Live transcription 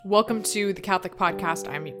Welcome to the Catholic Podcast.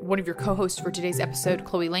 I'm one of your co-hosts for today's episode,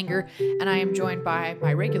 Chloe Langer, and I am joined by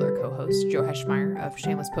my regular co-host, Joe Heschmeyer of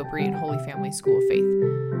Shameless Popery and Holy Family School of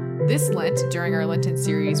Faith. This Lent, during our Lenten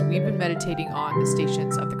series, we've been meditating on the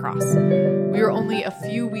Stations of the Cross. We are only a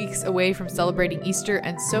few weeks away from celebrating Easter,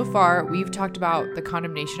 and so far we've talked about the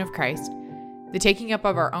condemnation of Christ, the taking up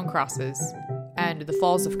of our own crosses, and the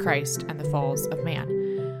falls of Christ and the falls of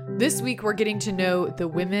man. This week we're getting to know the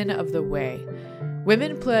women of the way.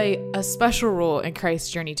 Women play a special role in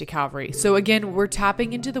Christ's journey to Calvary. So again, we're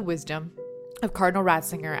tapping into the wisdom of Cardinal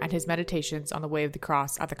Ratzinger and his meditations on the way of the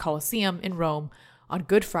cross at the Colosseum in Rome on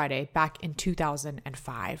Good Friday back in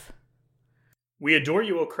 2005. We adore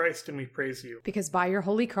you, O Christ, and we praise you. Because by your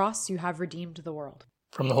holy cross you have redeemed the world.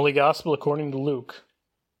 From the Holy Gospel according to Luke.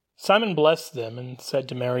 Simon blessed them and said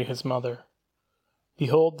to Mary his mother,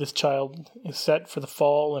 Behold, this child is set for the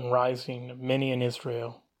fall and rising of many in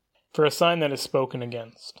Israel, for a sign that is spoken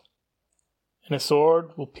against. And a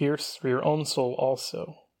sword will pierce through your own soul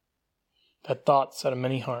also, that thoughts out of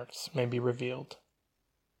many hearts may be revealed.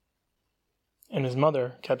 And his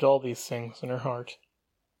mother kept all these things in her heart.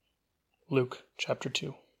 Luke chapter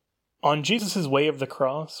 2. On Jesus' way of the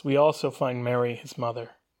cross, we also find Mary, his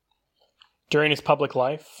mother. During his public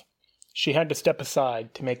life, she had to step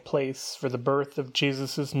aside to make place for the birth of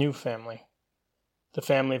Jesus' new family, the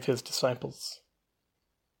family of his disciples.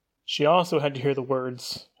 She also had to hear the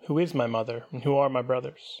words, Who is my mother, and who are my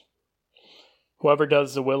brothers? Whoever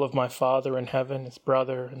does the will of my Father in heaven is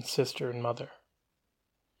brother and sister and mother.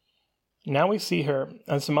 Now we see her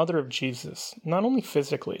as the mother of Jesus, not only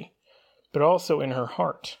physically, but also in her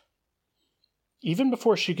heart. Even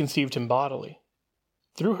before she conceived him bodily,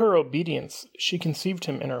 through her obedience she conceived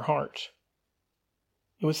him in her heart.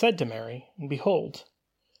 It was said to Mary, And behold,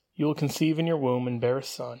 you will conceive in your womb and bear a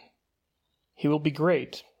son. He will be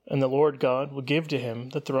great, and the Lord God will give to him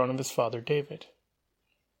the throne of his father David.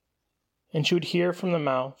 And she would hear from the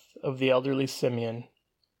mouth of the elderly Simeon,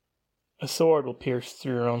 A sword will pierce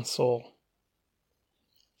through your own soul.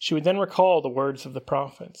 She would then recall the words of the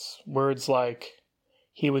prophets, words like,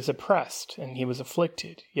 He was oppressed and he was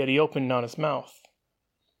afflicted, yet he opened not his mouth.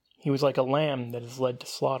 He was like a lamb that is led to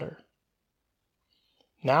slaughter.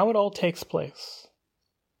 Now it all takes place.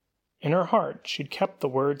 In her heart she'd kept the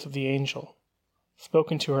words of the angel,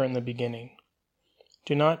 spoken to her in the beginning.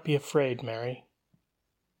 Do not be afraid, Mary.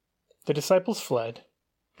 The disciples fled,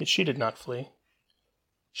 yet she did not flee.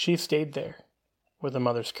 She stayed there, with a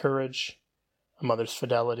mother's courage, a mother's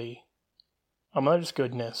fidelity, a mother's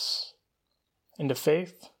goodness, and a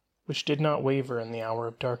faith which did not waver in the hour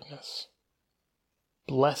of darkness.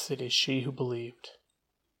 Blessed is she who believed.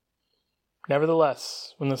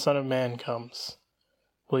 Nevertheless, when the Son of Man comes,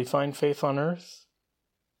 will he find faith on earth?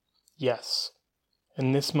 Yes.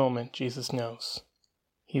 In this moment, Jesus knows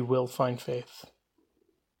he will find faith.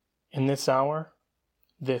 In this hour,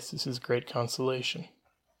 this is his great consolation.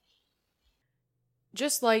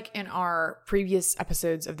 Just like in our previous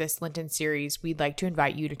episodes of this Lenten series, we'd like to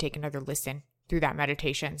invite you to take another listen through that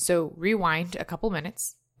meditation. So rewind a couple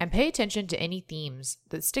minutes and pay attention to any themes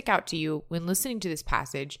that stick out to you when listening to this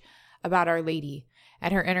passage about Our Lady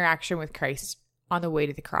and her interaction with Christ on the way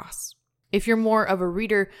to the cross. If you're more of a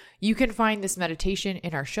reader, you can find this meditation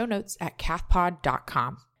in our show notes at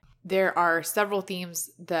cathpod.com. There are several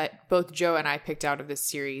themes that both Joe and I picked out of this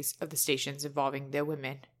series of the stations involving the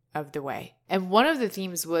women of the way. And one of the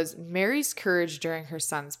themes was Mary's courage during her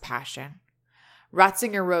son's passion.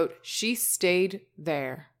 Ratzinger wrote, She stayed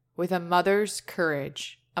there with a mother's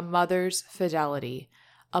courage, a mother's fidelity,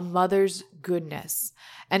 a mother's goodness,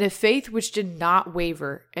 and a faith which did not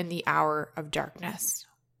waver in the hour of darkness.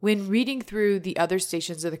 When reading through the other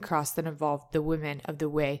stations of the cross that involved the women of the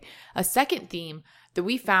way, a second theme that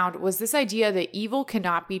we found was this idea that evil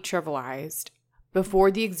cannot be trivialized before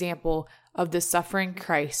the example of the suffering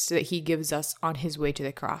Christ that he gives us on his way to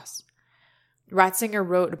the cross. Ratzinger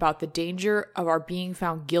wrote about the danger of our being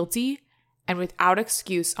found guilty and without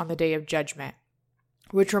excuse on the day of judgment,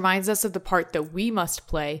 which reminds us of the part that we must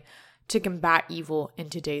play to combat evil in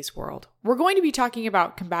today's world. We're going to be talking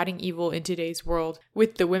about combating evil in today's world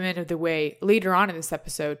with the women of the way later on in this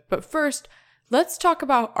episode, but first, let's talk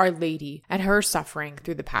about Our Lady and her suffering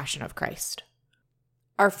through the Passion of Christ.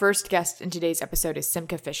 Our first guest in today's episode is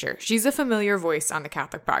Simca Fisher. She's a familiar voice on the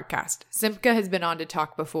Catholic Podcast. Simca has been on to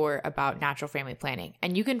talk before about natural family planning,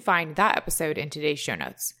 and you can find that episode in today's show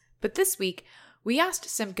notes. But this week, we asked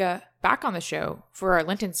Simca back on the show for our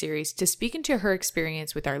Lenten series to speak into her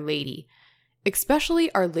experience with Our Lady,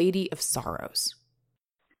 especially Our Lady of Sorrows.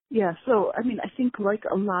 Yeah, so, I think like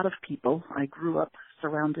a lot of people, I grew up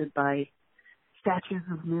surrounded by statues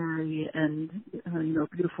of Mary and,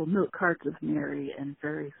 beautiful note cards of Mary and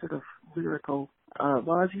very sort of lyrical,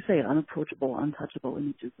 as you say, unapproachable, untouchable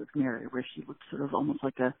images of Mary where she looked sort of almost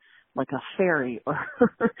like a fairy, or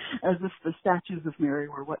as if the statues of Mary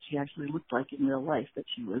were what she actually looked like in real life, that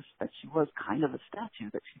she was kind of a statue,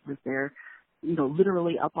 that she was there,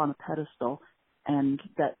 literally up on a pedestal, and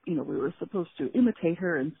that, we were supposed to imitate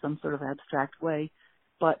her in some sort of abstract way.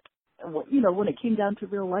 But, when it came down to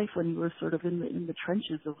real life, when you were sort of in the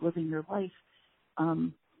trenches of living your life,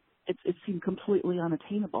 it seemed completely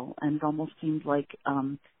unattainable. And it almost seemed like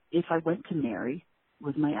if I went to Mary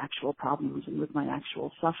with my actual problems and with my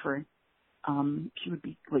actual suffering, she would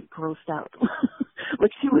be like grossed out.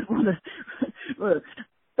 Like she would want to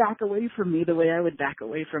back away from me the way I would back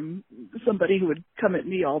away from somebody who would come at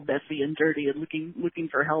me all messy and dirty and looking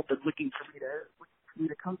for help and looking for me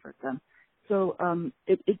to comfort them. So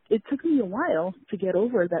it took me a while to get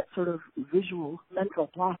over that sort of visual mental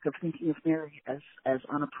block of thinking of Mary as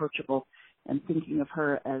unapproachable and thinking of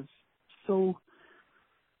her as so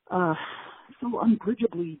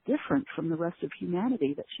unbridgeably different from the rest of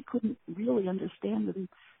humanity that she couldn't really understand and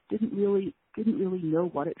didn't really know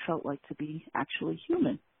what it felt like to be actually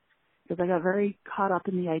human. Because I got very caught up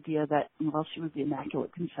in the idea that, she was the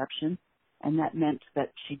Immaculate Conception, and that meant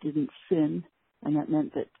that she didn't sin, and that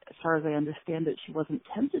meant that, as far as I understand it, she wasn't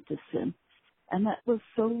tempted to sin. And that was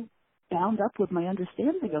so bound up with my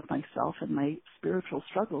understanding of myself, and my spiritual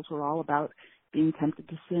struggles were all about being tempted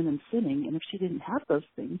to sin and sinning. And if she didn't have those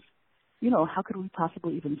things, how could we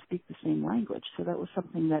possibly even speak the same language? So that was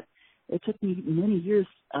something that it took me many years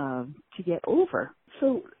to get over.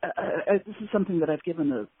 So this is something that I've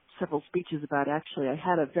given several speeches about, actually. I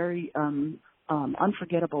had a very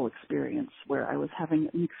unforgettable experience where I was having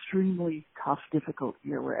an extremely tough, difficult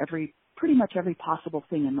year where pretty much every possible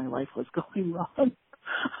thing in my life was going wrong.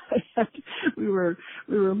 We were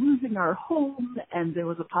losing our home, and there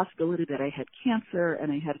was a possibility that I had cancer,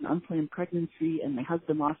 and I had an unplanned pregnancy, and my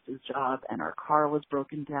husband lost his job, and our car was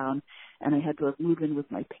broken down, and I had to move in with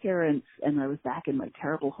my parents, and I was back in my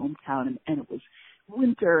terrible hometown, and it was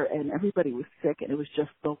winter, and everybody was sick, and it was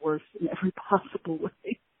just the worst in every possible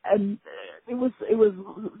way. And it was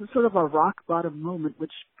sort of a rock bottom moment,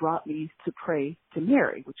 which brought me to pray to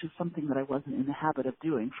Mary, which is something that I wasn't in the habit of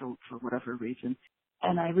doing for whatever reason.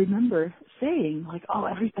 And I remember saying, like, oh,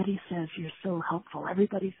 everybody says you're so helpful.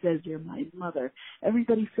 Everybody says you're my mother.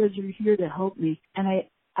 Everybody says you're here to help me. And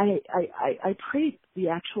I prayed the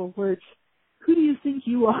actual words, who do you think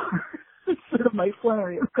you are? It's sort of my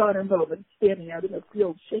Flannery O'Connor moment, standing out in the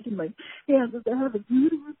field, shaking my hands at the heavens. Who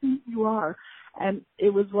do you think you are? And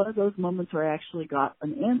it was one of those moments where I actually got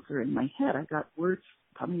an answer in my head. I got words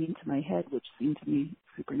coming into my head, which seemed to me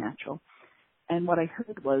supernatural. And what I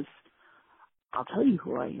heard was, I'll tell you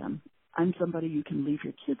who I am. I'm somebody you can leave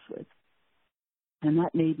your kids with. And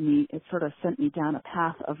that it sort of sent me down a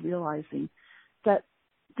path of realizing that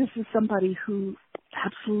this is somebody who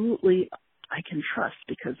absolutely I can trust,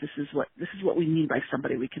 because this is what we mean by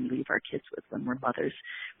somebody we can leave our kids with when we're mothers.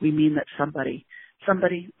 We mean that somebody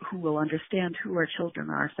who will understand who our children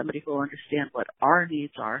are, somebody who will understand what our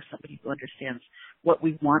needs are, somebody who understands what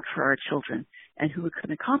we want for our children, and who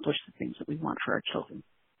can accomplish the things that we want for our children.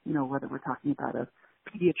 Whether we're talking about a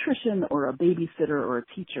pediatrician or a babysitter or a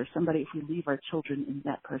teacher, somebody, if we leave our children in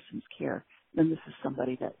that person's care, then this is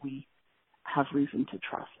somebody that we have reason to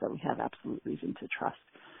trust, that we have absolute reason to trust.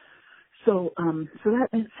 So that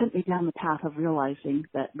sent me down the path of realizing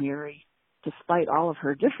that Mary, despite all of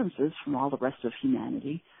her differences from all the rest of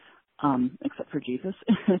humanity, except for Jesus,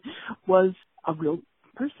 was a real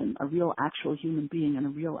person, a real actual human being, and a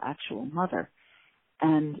real actual mother.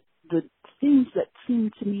 And the things that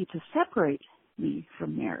seemed to me to separate me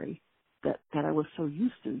from Mary, that I was so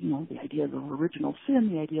used to, the idea of original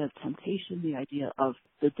sin, the idea of temptation, the idea of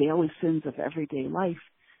the daily sins of everyday life,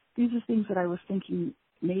 these are things that I was thinking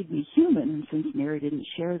made me human. And since Mary didn't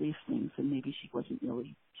share these things, then maybe she wasn't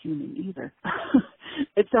really human either.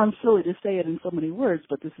 It sounds silly to say it in so many words,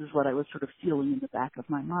 but this is what I was sort of feeling in the back of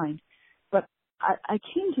my mind. But I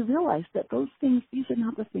came to realize that those things, these are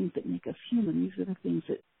not the things that make us human. These are the things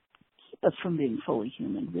that keep us from being fully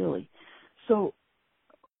human, really. So,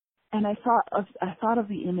 and I thought of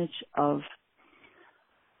the image of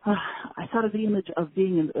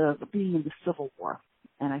being in the Civil War,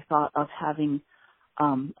 and I thought of having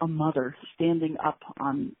a mother standing up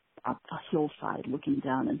on a hillside, looking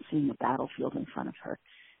down and seeing a battlefield in front of her,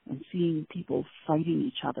 and seeing people fighting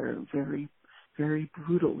each other very, very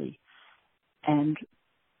brutally, and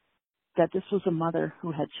that this was a mother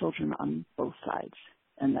who had children on both sides,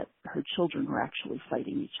 and that her children were actually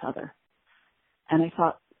fighting each other. And I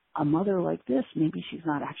thought, a mother like this, maybe she's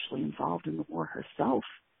not actually involved in the war herself,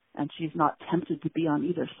 and she's not tempted to be on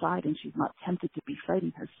either side, and she's not tempted to be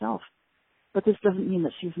fighting herself. But this doesn't mean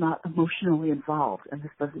that she's not emotionally involved, and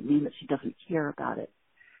this doesn't mean that she doesn't care about it.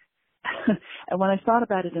 And when I thought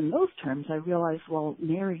about it in those terms, I realized, well,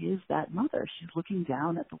 Mary is that mother. She's looking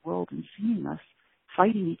down at the world and seeing us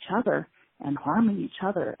fighting each other and harming each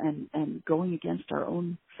other and going against our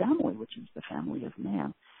own family, which is the family of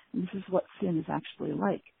man. And this is what sin is actually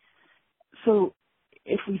like. So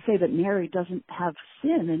if we say that Mary doesn't have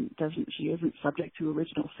sin and she isn't subject to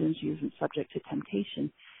original sin, she isn't subject to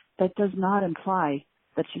temptation, that does not imply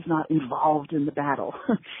that she's not involved in the battle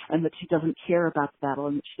and that she doesn't care about the battle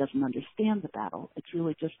and that she doesn't understand the battle. It's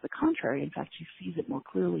really just the contrary. In fact, she sees it more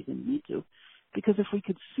clearly than we do. Because if we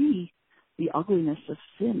could see the ugliness of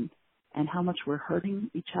sin and how much we're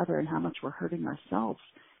hurting each other and how much we're hurting ourselves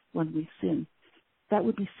when we sin, that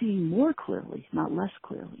would be seeing more clearly, not less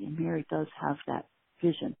clearly. And Mary does have that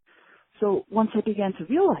vision. So once I began to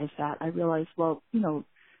realize that, I realized, well,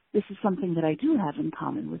 this is something that I do have in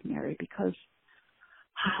common with Mary, because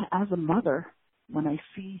as a mother, when I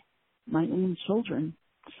see my own children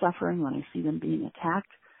suffering, when I see them being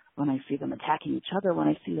attacked, when I see them attacking each other, when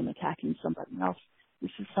I see them attacking somebody else,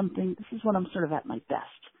 this is when I'm sort of at my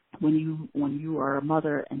best. When you are a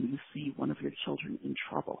mother and you see one of your children in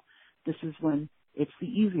trouble, this is when it's the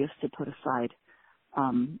easiest to put aside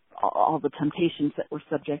all the temptations that we're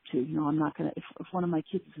subject to. I'm not going to, if one of my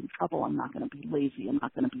kids is in trouble, I'm not going to be lazy. I'm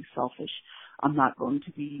not going to be selfish. I'm not going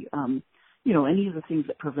to be, any of the things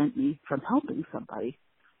that prevent me from helping somebody,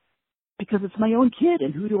 because it's my own kid,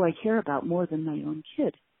 and who do I care about more than my own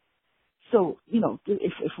kid? So,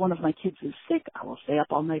 if one of my kids is sick, I will stay up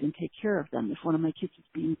all night and take care of them. If one of my kids is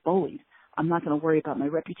being bullied, I'm not going to worry about my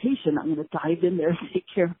reputation. I'm going to dive in there and take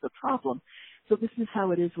care of the problem. So this is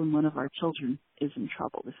how it is when one of our children is in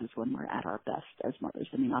trouble. This is when we're at our best as mothers.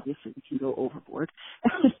 I mean, obviously we can go overboard,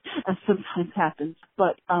 as sometimes happens,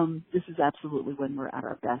 but this is absolutely when we're at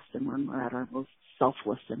our best and when we're at our most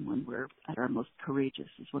selfless and when we're at our most courageous,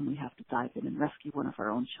 is when we have to dive in and rescue one of our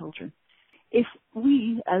own children. If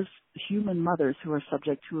we, as human mothers who are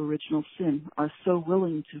subject to original sin, are so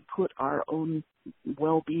willing to put our own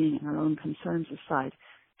well-being and our own concerns aside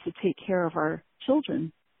to take care of our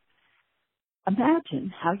children,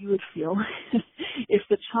 imagine how you would feel if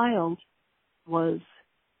the child was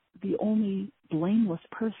the only blameless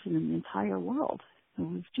person in the entire world, who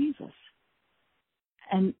was Jesus.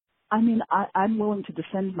 And I mean, I'm willing to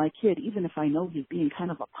defend my kid, even if I know he's being kind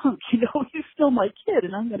of a punk. He's still my kid,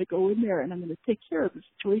 and I'm going to go in there and I'm going to take care of the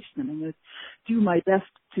situation, and I'm going to do my best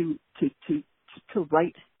to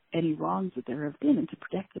right any wrongs that there have been and to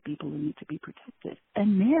protect the people who need to be protected.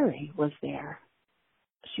 And Mary was there.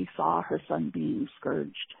 She saw her son being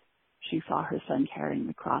scourged. She saw her son carrying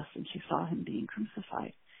the cross, and she saw him being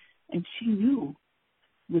crucified. And she knew,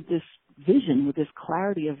 with this vision, with this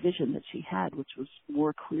clarity of vision that she had, which was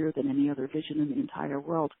more clear than any other vision in the entire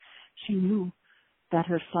world, she knew that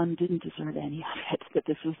her son didn't deserve any of it, that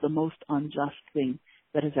this was the most unjust thing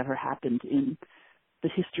that has ever happened in the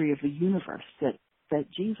history of the universe, that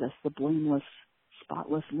Jesus, the blameless,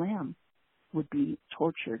 spotless lamb, would be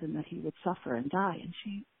tortured and that he would suffer and die. And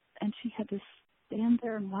she had to stand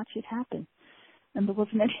there and watch it happen. And there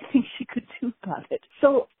wasn't anything she could do about it.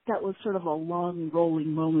 So that was sort of a long,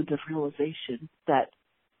 rolling moment of realization that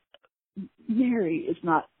Mary is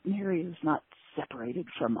not separated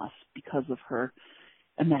from us because of her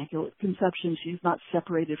immaculate conception. She's not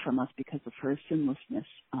separated from us because of her sinlessness.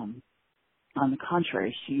 On the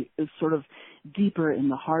contrary, she is sort of deeper in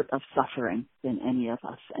the heart of suffering than any of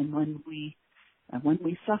us. And when we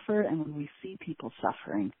suffer and when we see people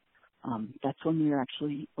suffering, that's when we are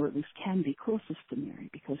actually, or at least can be, closest to Mary,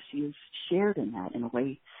 because she is shared in that in a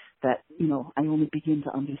way that, I only begin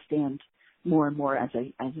to understand more and more as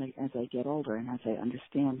I get older, and as I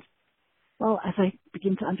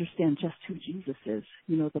begin to understand just who Jesus is.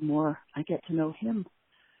 The more I get to know him,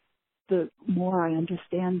 the more I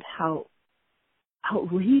understand how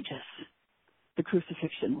outrageous the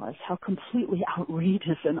crucifixion was, how completely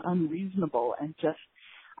outrageous and unreasonable, and just,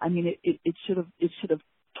 it should have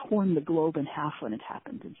torn the globe in half when it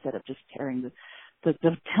happened, instead of just tearing the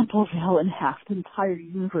temple veil in half. The entire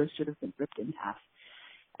universe should have been ripped in half.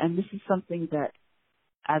 And this is something that,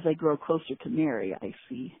 as I grow closer to Mary, I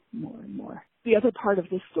see more and more. The other part of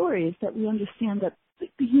this story is that we understand that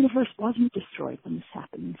the universe wasn't destroyed when this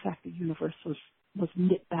happened. In fact, the universe was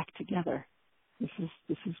knit back together. This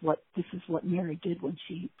is what Mary did when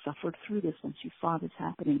she suffered through this, when she saw this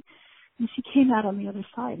happening. And she came out on the other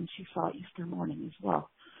side, and she saw Easter morning as well.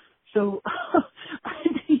 So,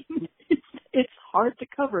 it's hard to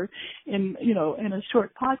cover in a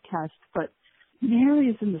short podcast, but Mary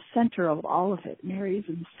is in the center of all of it. Mary is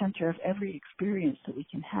in the center of every experience that we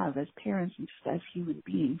can have as parents and just as human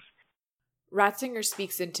beings. Ratzinger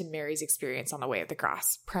speaks into Mary's experience on the way of the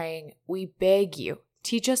cross, praying, "We beg you,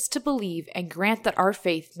 teach us to believe and grant that our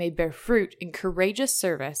faith may bear fruit in courageous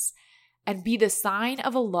service and be the sign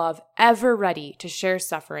of a love ever ready to share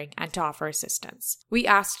suffering and to offer assistance." We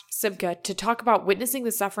asked Simca to talk about witnessing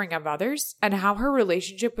the suffering of others and how her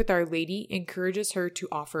relationship with Our Lady encourages her to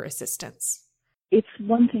offer assistance. It's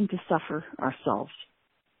one thing to suffer ourselves,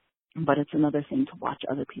 but it's another thing to watch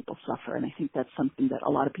other people suffer. And I think that's something that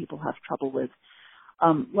a lot of people have trouble with.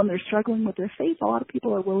 When they're struggling with their faith, a lot of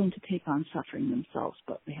people are willing to take on suffering themselves,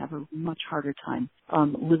 but they have a much harder time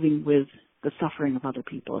living with the suffering of other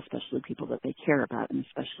people, especially people that they care about, and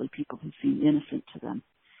especially people who seem innocent to them.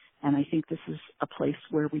 And I think this is a place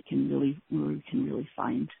where we can really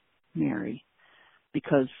find Mary,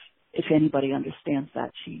 because if anybody understands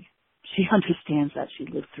that, she understands that. She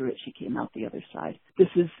lived through it. She came out the other side.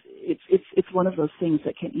 It's one of those things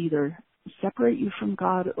that can either separate you from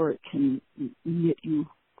God or it can knit you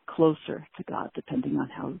closer to God, depending on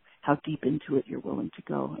how deep into it you're willing to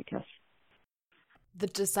go, I guess. The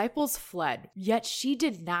disciples fled, yet she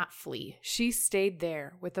did not flee. She stayed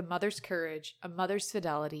there with a mother's courage, a mother's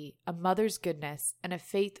fidelity, a mother's goodness, and a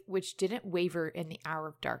faith which didn't waver in the hour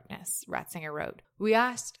of darkness, Ratzinger wrote. We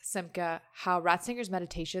asked Simca how Ratzinger's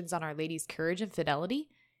meditations on Our Lady's courage and fidelity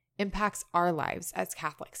impacts our lives as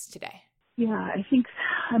Catholics today. Yeah,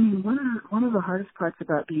 one of the hardest parts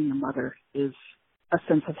about being a mother is a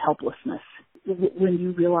sense of helplessness. When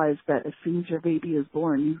you realize that as soon as your baby is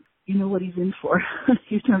born, you know what he's in for.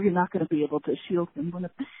 You know you're not going to be able to shield him. When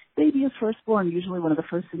a baby is first born, usually one of the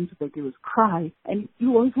first things that they do is cry, and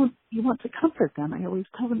you want to comfort them. I always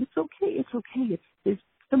tell them, it's okay. There's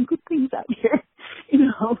some good things out here.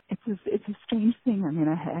 It's a strange thing.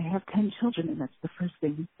 I have 10 children, and that's the first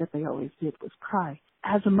thing that they always did was cry.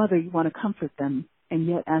 As a mother, you want to comfort them, and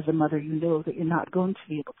yet as a mother, you know that you're not going to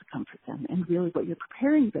be able to comfort them. And really what you're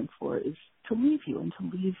preparing them for is to leave you and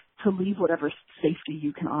to leave whatever safety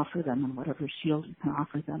you can offer them and whatever shield you can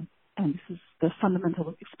offer them. And this is the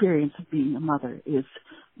fundamental experience of being a mother, is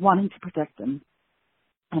wanting to protect them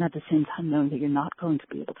and at the same time knowing that you're not going to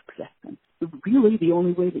be able to protect them. Really, the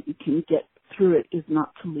only way that you can get through it is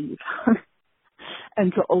not to leave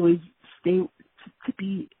and to always stay, to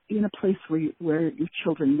be in a place where your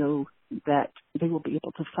children know that they will be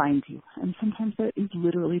able to find you. And sometimes that is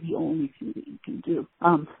literally the only thing that you can do.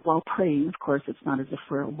 While praying, of course, it's not as if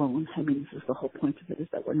we're alone. This is the whole point of it, is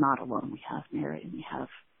that we're not alone. We have Mary and we have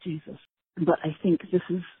Jesus. But I think this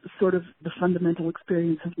is sort of the fundamental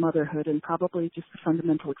experience of motherhood, and probably just the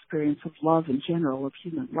fundamental experience of love in general, of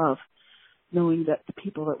human love, knowing that the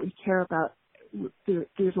people that we care about,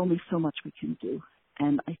 there's only so much we can do.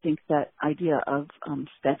 And I think that idea of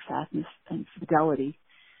steadfastness and fidelity,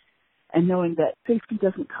 and knowing that safety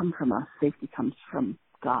doesn't come from us, safety comes from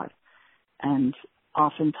God. And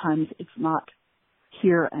oftentimes it's not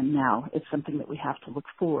here and now. It's something that we have to look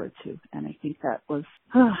forward to. And I think that was,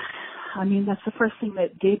 that's the first thing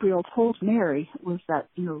that Gabriel told Mary, was that,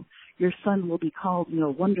 your son will be called,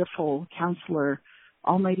 Wonderful Counselor,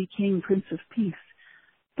 Almighty King, Prince of Peace.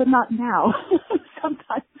 But not now,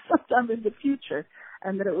 sometime in the future.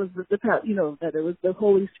 And that it was that it was the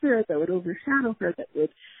Holy Spirit that would overshadow her,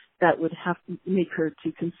 that would have to make her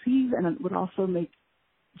to conceive, and it would also make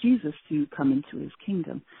Jesus to come into his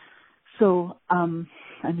kingdom. So,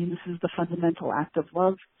 this is the fundamental act of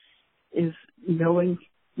love, is knowing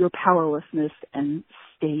your powerlessness and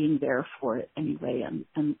staying there for it anyway,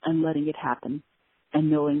 and letting it happen, and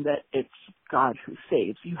knowing that it's God who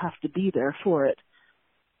saves. You have to be there for it,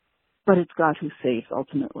 but it's God who saves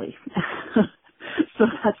ultimately. So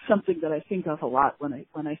that's something that I think of a lot when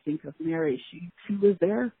I think of Mary. She was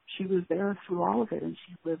there. She was there through all of it, and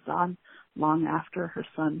she lived on long after her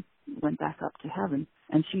son went back up to heaven.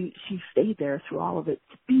 And she stayed there through all of it,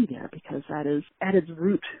 to be there, because that is at its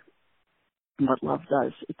root what love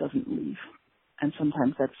does. It doesn't leave. And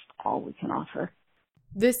sometimes that's all we can offer.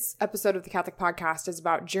 This episode of the Catholic Podcast is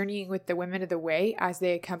about journeying with the women of the way as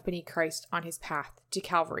they accompany Christ on his path to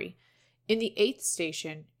Calvary. In the 8th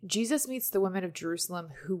station, Jesus meets the women of Jerusalem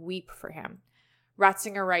who weep for him.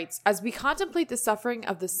 Ratzinger writes, "As we contemplate the suffering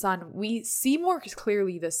of the Son, we see more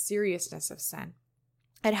clearly the seriousness of sin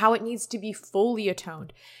and how it needs to be fully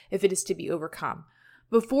atoned if it is to be overcome.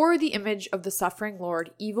 Before the image of the suffering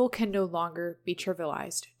Lord, evil can no longer be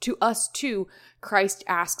trivialized. To us, too, Christ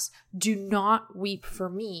asks, 'Do not weep for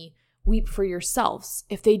me, weep for yourselves.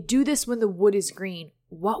 If they do this when the wood is green,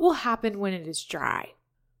 what will happen when it is dry?'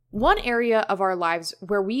 One area of our lives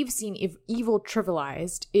where we've seen evil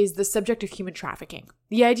trivialized is the subject of human trafficking.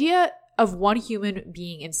 The idea of one human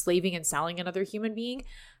being enslaving and selling another human being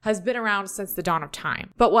has been around since the dawn of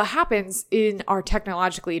time. But what happens in our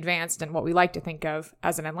technologically advanced and what we like to think of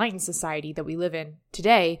as an enlightened society that we live in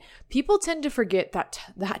today, people tend to forget that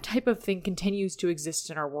that type of thing continues to exist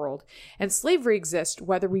in our world, and slavery exists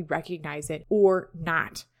whether we recognize it or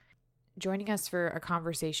not. Joining us for a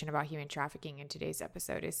conversation about human trafficking in today's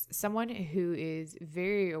episode is someone who is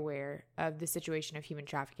very aware of the situation of human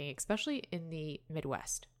trafficking, especially in the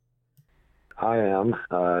Midwest. I am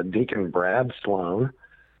Deacon Brad Sloan.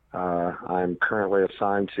 I'm currently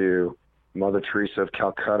assigned to Mother Teresa of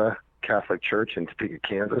Calcutta Catholic Church in Topeka,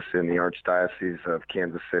 Kansas, in the Archdiocese of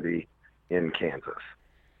Kansas City in Kansas.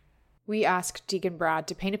 We asked Deacon Brad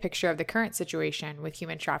to paint a picture of the current situation with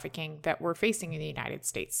human trafficking that we're facing in the United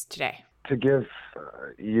States today. To give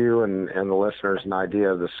you and the listeners an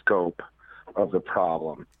idea of the scope of the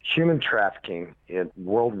problem, human trafficking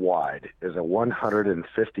worldwide is a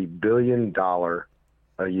 $150 billion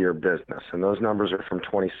a year business, and those numbers are from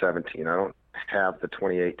 2017. I don't have the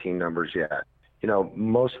 2018 numbers yet. You know,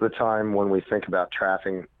 most of the time when we think about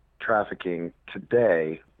trafficking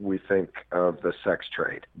today, we think of the sex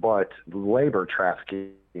trade, but labor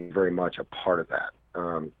trafficking is very much a part of that.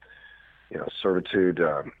 Servitude,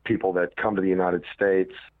 people that come to the United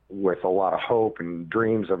States with a lot of hope and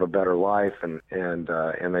dreams of a better life, and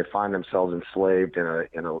they find themselves enslaved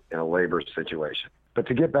in a labor situation. But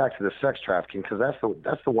to get back to the sex trafficking, because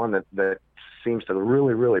that's the one that seems to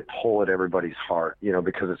really, really pull at everybody's heart,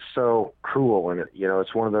 because it's so cruel, and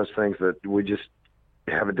it's one of those things that we just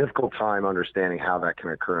have a difficult time understanding how that can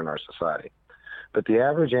occur in our society. But the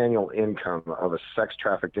average annual income of a sex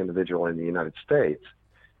trafficked individual in the United States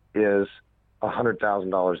is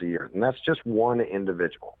 $100,000 a year, and that's just one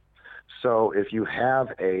individual. So if you have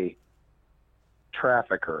a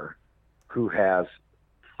trafficker who has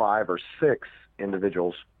 5 or 6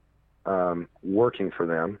 individuals working for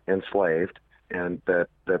them, enslaved, and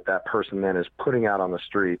that person then is putting out on the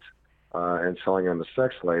streets and selling them as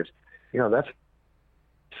sex slaves, that's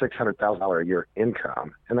 $600,000 a year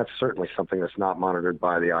income, and that's certainly something that's not monitored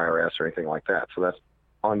by the IRS or anything like that. So that's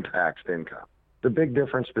untaxed income. The big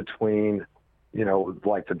difference between,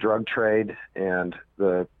 like the drug trade and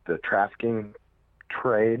the trafficking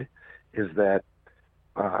trade is that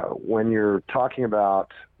when you're talking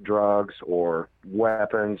about drugs or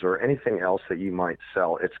weapons or anything else that you might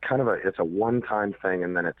sell, it's a one-time thing,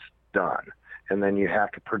 and then it's done. And then you have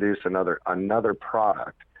to produce another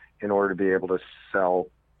product in order to be able to sell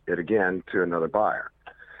it again to another buyer.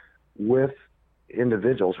 With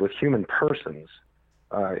individuals, with human persons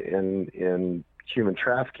in human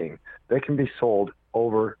trafficking, they can be sold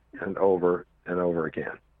over and over and over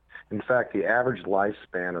again. In fact, the average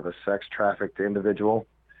lifespan of a sex trafficked individual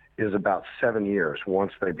is about 7 years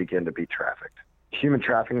once they begin to be trafficked. Human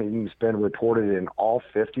trafficking has been reported in all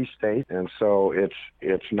 50 states, and so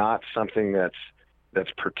it's not something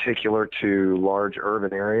that's particular to large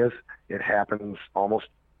urban areas. It happens almost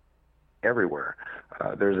everywhere.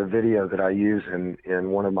 There's a video that I use in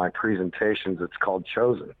one of my presentations. It's called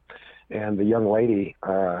Chosen. And the young lady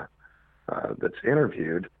that's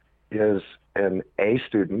interviewed is an A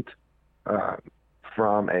student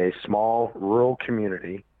from a small rural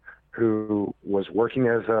community who was working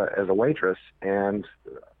as a waitress and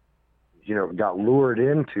got lured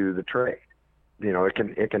into the trade.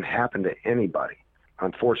 It can happen to anybody.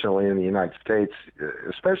 Unfortunately, in the United States,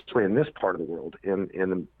 especially in this part of the world, in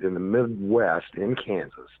the Midwest, in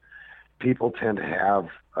Kansas, people tend to have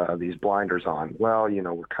these blinders on. Well,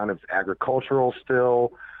 we're kind of agricultural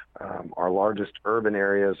still. Our largest urban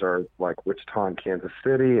areas are like Wichita and Kansas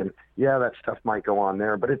City, and yeah, that stuff might go on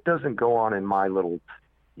there, but it doesn't go on in my little,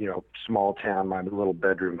 small town, my little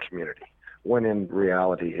bedroom community, when in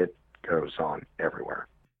reality it goes on everywhere.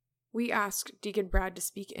 We asked Deacon Brad to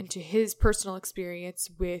speak into his personal experience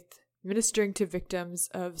with ministering to victims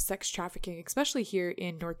of sex trafficking, especially here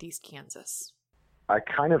in Northeast Kansas. I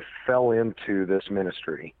kind of fell into this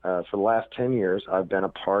ministry. For the last 10 years, I've been a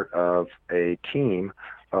part of a team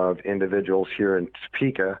of individuals here in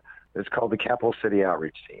Topeka. It's called the Capital City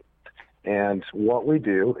Outreach Team. And what we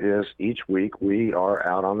do is each week we are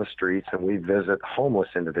out on the streets and we visit homeless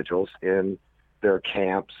individuals in their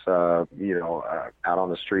camps, out on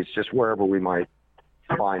the streets, just wherever we might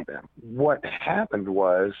find them. What happened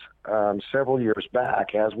was several years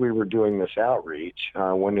back, as we were doing this outreach,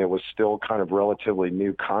 when it was still kind of relatively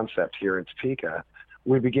new concept here in Topeka,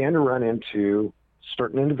 we began to run into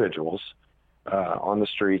certain individuals on the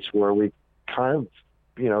streets where we kind of,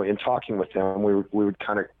 in talking with them, we would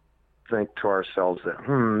kind of think to ourselves that,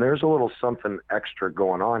 there's a little something extra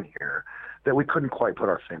going on here that we couldn't quite put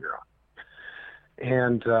our finger on.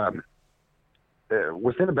 And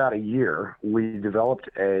within about a year, we developed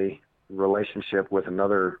a relationship with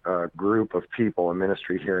another group of people, a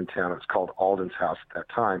ministry here in town. It's called Alden's House at that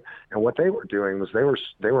time. And what they were doing was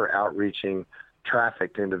they were outreaching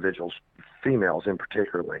trafficked individuals, females in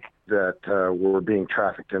particularly, that were being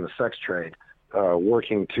trafficked in the sex trade,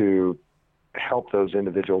 working to help those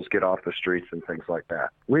individuals get off the streets and things like that.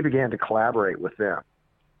 We began to collaborate with them.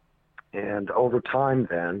 And over time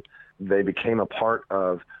then, they became a part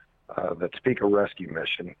of the Topeka Rescue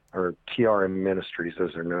Mission, or TRM Ministries as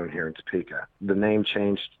they're known here in Topeka. The name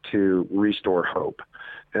changed to Restore Hope.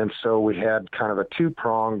 And so we had kind of a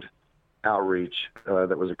two-pronged outreach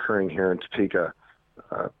that was occurring here in Topeka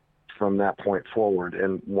from that point forward.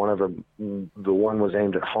 And the one was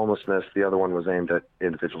aimed at homelessness, the other one was aimed at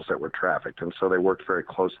individuals that were trafficked. And so they worked very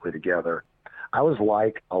closely together. I was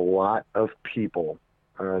like a lot of people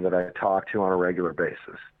that I talked to on a regular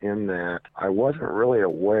basis, in that I wasn't really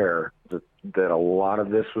aware that a lot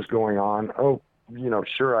of this was going on.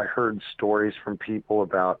 Sure, I heard stories from people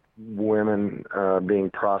about women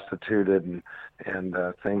being prostituted and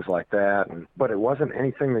things like that, but it wasn't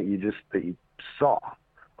anything that you saw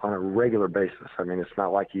on a regular basis. I mean, it's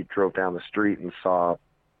not like you drove down the street and saw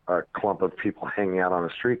a clump of people hanging out on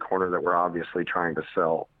a street corner that were obviously trying to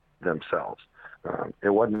sell themselves. It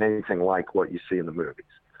wasn't anything like what you see in the movies.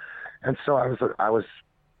 And so I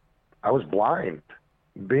was blind.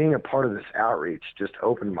 Being a part of this outreach just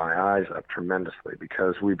opened my eyes up tremendously,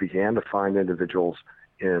 because we began to find individuals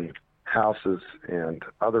in houses and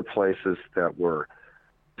other places that were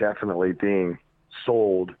definitely being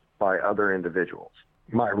sold by other individuals.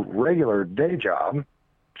 My regular day job,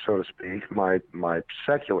 so to speak, my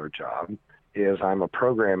secular job, is I'm a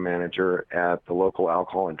program manager at the local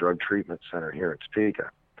alcohol and drug treatment center here in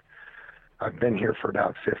Topeka. I've been here for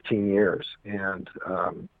about 15 years, and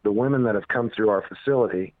the women that have come through our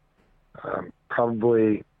facility,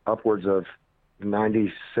 probably upwards of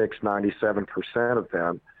 96, 97% of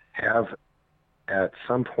them have, at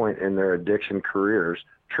some point in their addiction careers,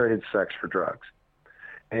 traded sex for drugs.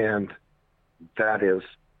 And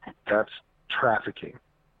that's trafficking.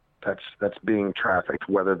 That's being trafficked,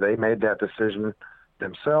 whether they made that decision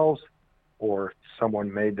themselves or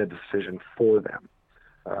someone made the decision for them.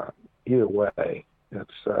 Either way,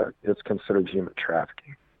 it's considered human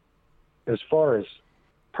trafficking. As far as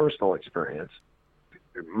personal experience,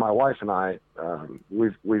 my wife and I,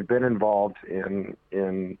 we've been involved in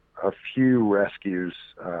a few rescues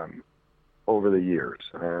over the years,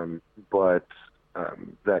 but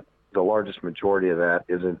that the largest majority of that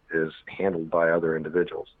is handled by other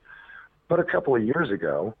individuals. But a couple of years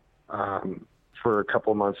ago, for a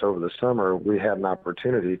couple of months over the summer, we had an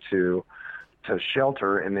opportunity to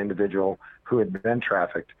shelter an individual who had been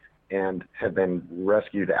trafficked and had been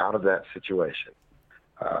rescued out of that situation.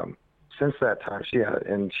 Since that time, she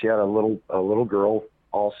had a little girl,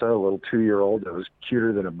 also a little 2-year-old that was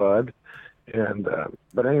cuter than a bud. And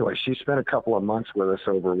but anyway, she spent a couple of months with us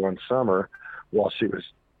over one summer while she was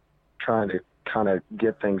trying to kind of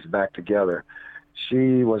get things back together.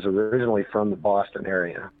 She was originally from the Boston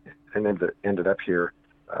area and ended up here.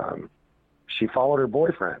 She followed her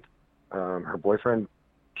boyfriend. Her boyfriend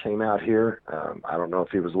came out here. I don't know if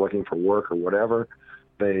he was looking for work or whatever.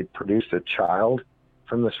 They produced a child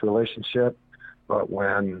from this relationship, but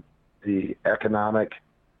when the economic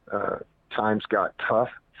times got tough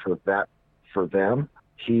for them,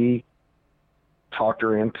 he talked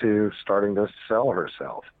her into starting to sell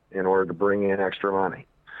herself in order to bring in extra money.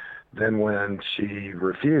 Then when she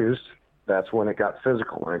refused, that's when it got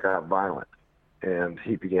physical and it got violent, and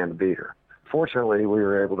he began to beat her. Fortunately, we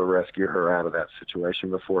were able to rescue her out of that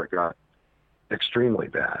situation before it got extremely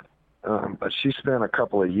bad. But she spent a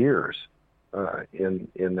couple of years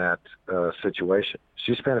in that situation.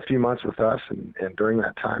 She spent a few months with us, and during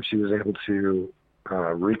that time, she was able to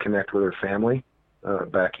reconnect with her family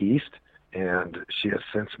back east, and she has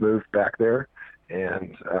since moved back there,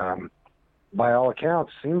 and by all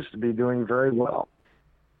accounts, seems to be doing very well.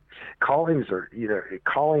 Callings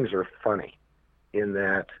are funny in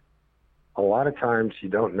that a lot of times you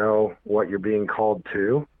don't know what you're being called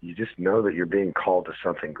to. You just know that you're being called to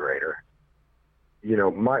something greater. You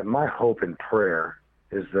know, my hope and prayer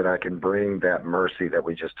is that I can bring that mercy that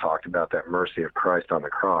we just talked about, that mercy of Christ on the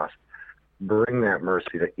cross, bring that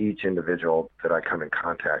mercy to each individual that I come in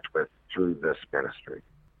contact with through this ministry.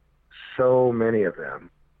 So many of them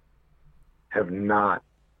have not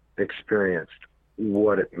experienced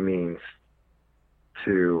what it means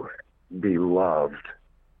to be loved,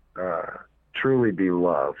 truly be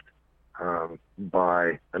loved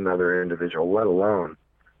by another individual, let alone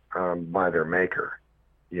by their maker,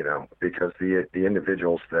 because the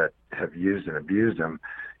individuals that have used and abused them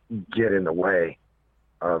get in the way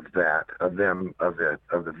of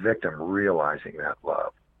the victim realizing that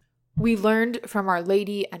love. We learned from Our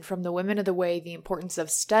Lady and from the Women of the Way the importance of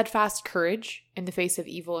steadfast courage in the face of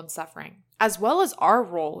evil and suffering, as well as our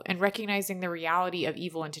role in recognizing the reality of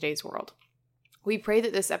evil in today's world. We pray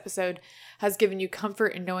that this episode has given you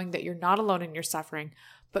comfort in knowing that you're not alone in your suffering,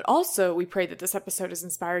 but also we pray that this episode has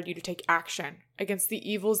inspired you to take action against the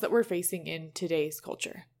evils that we're facing in today's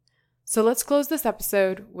culture. So let's close this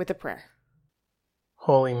episode with a prayer.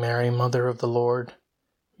 Holy Mary, Mother of the Lord,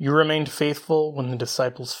 you remained faithful when the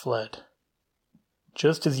disciples fled.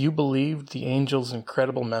 Just as you believed the angel's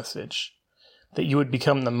incredible message that you would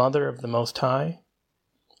become the Mother of the Most High,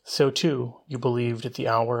 so too you believed at the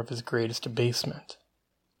hour of his greatest abasement.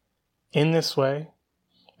 In this way,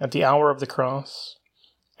 at the hour of the cross,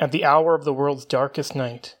 at the hour of the world's darkest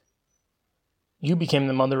night, you became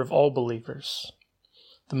the mother of all believers,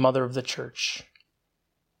 the mother of the Church.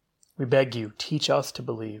 We beg you, teach us to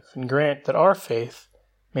believe, and grant that our faith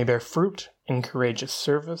may bear fruit in courageous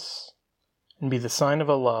service, and be the sign of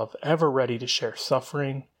a love ever ready to share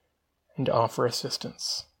suffering and to offer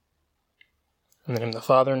assistance. In the name of the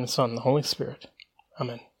Father, and the Son, and the Holy Spirit.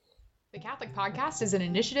 Amen. The Catholic Podcast is an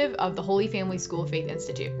initiative of the Holy Family School of Faith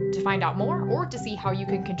Institute. To find out more or to see how you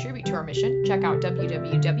can contribute to our mission, check out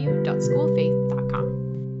www.schooloffaith.com.